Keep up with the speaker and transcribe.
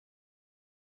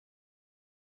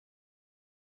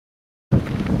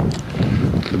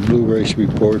Blue Ice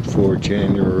Report for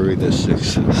January the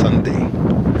 6th, Sunday,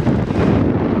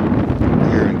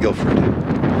 here in Guilford,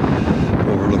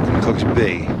 overlooking Cooks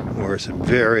Bay, where it's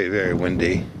very, very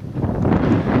windy,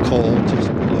 cold, just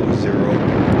below zero,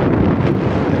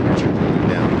 temperature going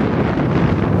down.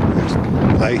 There's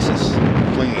ice is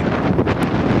clean,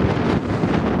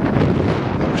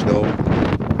 no snow,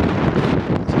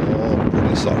 it's all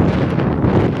pretty solid.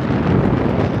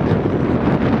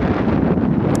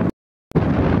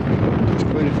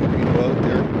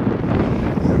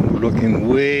 Looking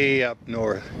way up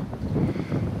north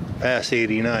past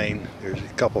 89, there's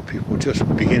a couple people just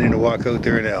beginning to walk out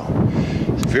there now.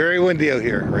 It's very windy out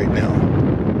here right now.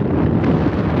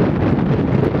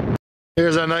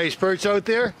 There's a nice perch out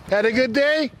there. Had a good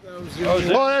day?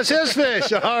 Oh, that's his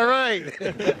fish. All right.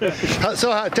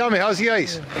 So tell me, how's the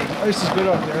ice? Ice is good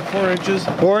up there, 4 inches.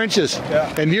 4 inches?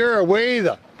 Yeah. And you're way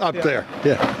up there?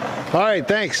 Yeah. All right,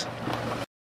 thanks.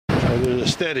 So there's a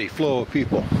steady flow of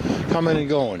people coming and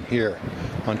going here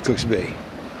on Cooks Bay.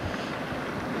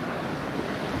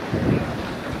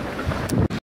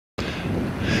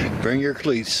 Bring your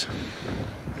cleats.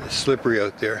 It's slippery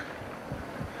out there.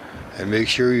 And make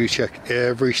sure you check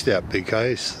every step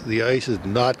because the ice is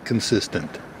not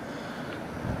consistent.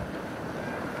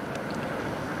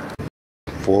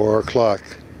 4 o'clock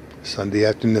Sunday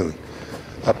afternoon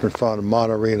up in front of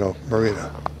Montero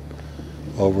Marina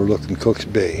overlooking Cooks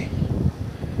Bay.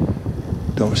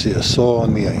 Don't see a soul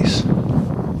on the ice.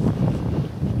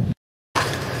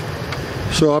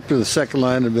 So up to the second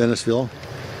line of Venice-Ville,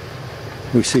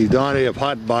 we see Donnie of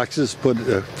Hot Boxes put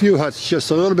a few huts just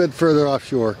a little bit further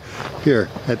offshore here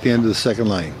at the end of the second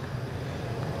line.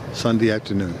 Sunday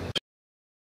afternoon.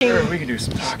 Sure, we can do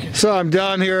some talking. So I'm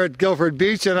down here at Guilford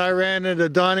Beach and I ran into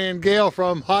Donnie and Gail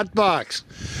from Hot Box.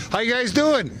 How you guys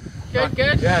doing? Good,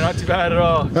 good. Yeah, not too bad at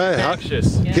all. Hey,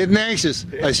 Anxious. Yeah. Getting anxious.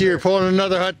 I see you're pulling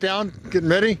another hut down, getting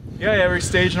ready. Yeah, we're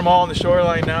staging them all on the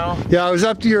shoreline now. Yeah, I was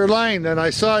up to your line and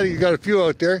I saw you got a few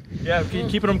out there. Yeah,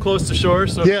 keeping them close to shore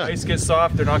so if the ice gets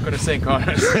soft, they're not going to sink on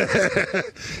us.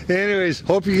 Anyways,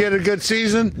 hope you get a good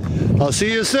season. I'll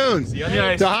see you soon. See you on the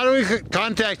ice. So how do we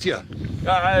contact you?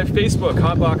 Facebook,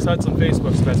 Hot Box Huts on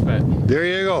Facebook's the best bet. There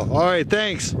you go. All right,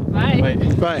 thanks. Bye.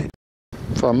 Bye.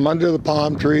 From under the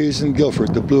palm trees in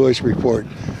Guilford, the Blue Ice Report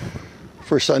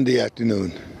for Sunday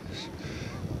afternoon.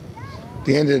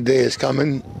 The end of the day is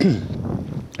coming.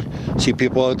 See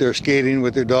people out there skating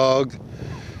with their dog.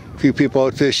 A few people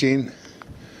out fishing.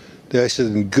 The ice is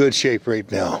in good shape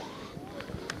right now.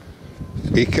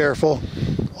 Be careful.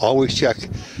 Always check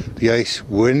the ice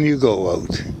when you go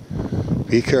out.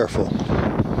 Be careful.